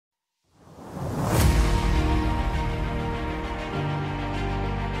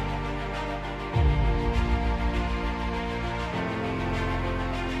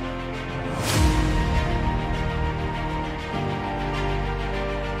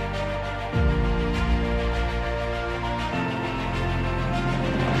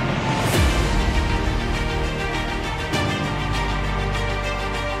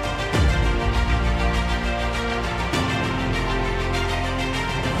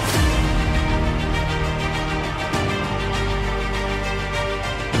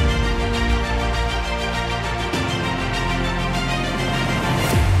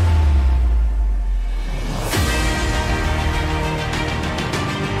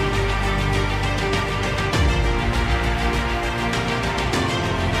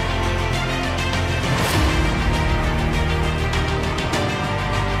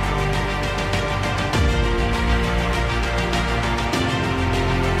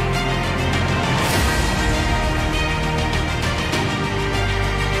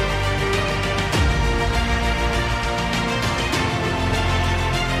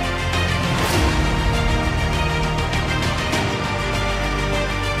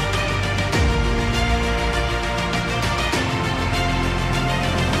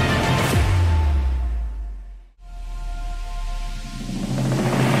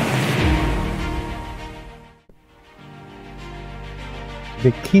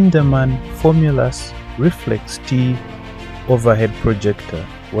The KINDERMANN Famulus reflex T overhead projector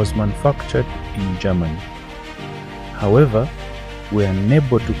was manufactured in Germany. However, we are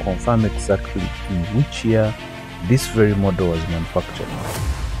unable to confirm exactly in which year this very model was manufactured.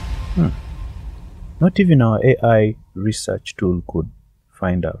 Not even our AI research tool could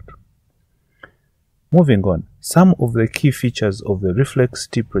find out. Moving on, some of the key features of the reflex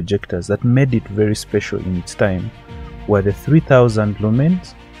T projectors that made it very special in its time were the 3000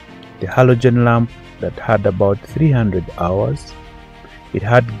 lumens, the halogen lamp that had about 300 hours, it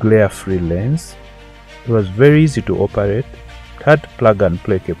had glare-free lens, it was very easy to operate, it had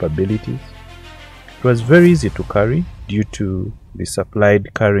plug-and-play capabilities, it was very easy to carry due to the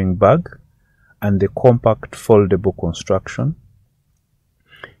supplied carrying bag and the compact foldable construction.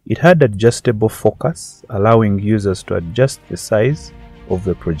 It had adjustable focus, allowing users to adjust the size of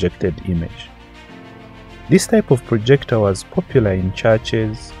the projected image. This type of projector was popular in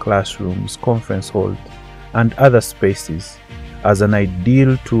churches, classrooms, conference halls, and other spaces as an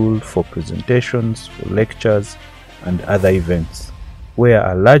ideal tool for presentations, for lectures, and other events where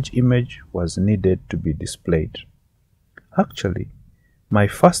a large image was needed to be displayed. Actually, my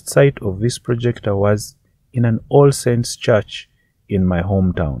first sight of this projector was in an All Saints church in my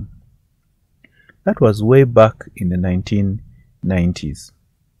hometown. That was way back in the 1990s.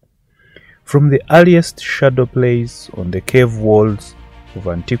 From the earliest shadow plays on the cave walls of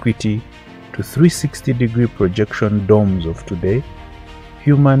antiquity to 360-degree projection domes of today,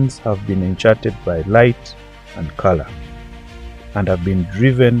 humans have been enchanted by light and color, and have been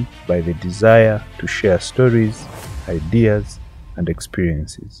driven by the desire to share stories, ideas, and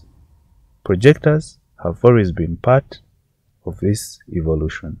experiences. Projectors have always been part of this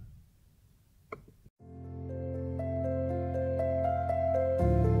evolution.